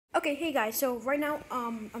Okay, hey guys, so right now,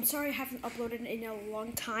 I'm sorry I haven't uploaded in a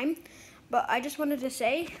long time, but I just wanted to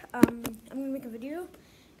say, I'm gonna make a video,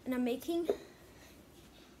 and I'm making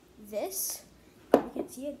this. You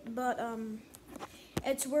can't see it, but,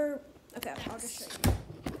 it's where, okay, I'll just show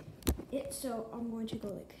you it. So I'm going to go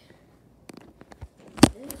like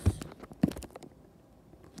this.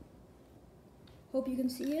 Hope you can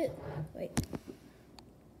see it. Wait.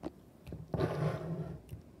 I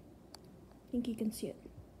think you can see it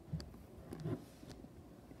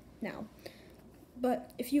now.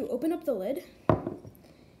 But if you open up the lid,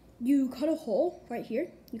 you cut a hole right here.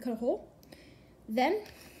 You cut a hole. Then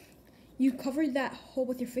you cover that hole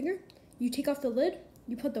with your finger. You take off the lid.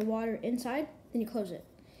 You put the water inside. Then you close it.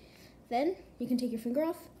 Then you can take your finger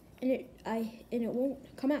off, and it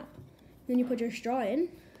won't come out. Then you put your straw in.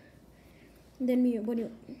 And then when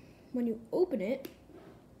you open it,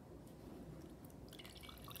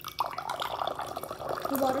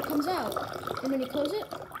 the water comes out. And when you close it,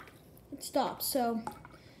 it stops. So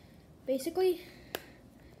basically,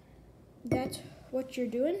 that's what you're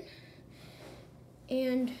doing.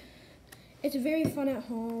 And it's very fun at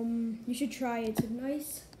home. You should try it. It's a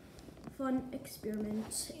nice, fun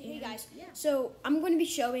experiment. Hey guys, so I'm going to be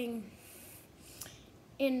showing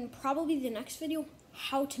in probably the next video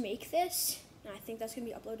how to make this. And I think that's going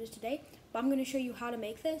to be uploaded today. But I'm going to show you how to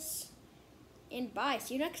make this. And bye.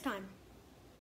 See you next time.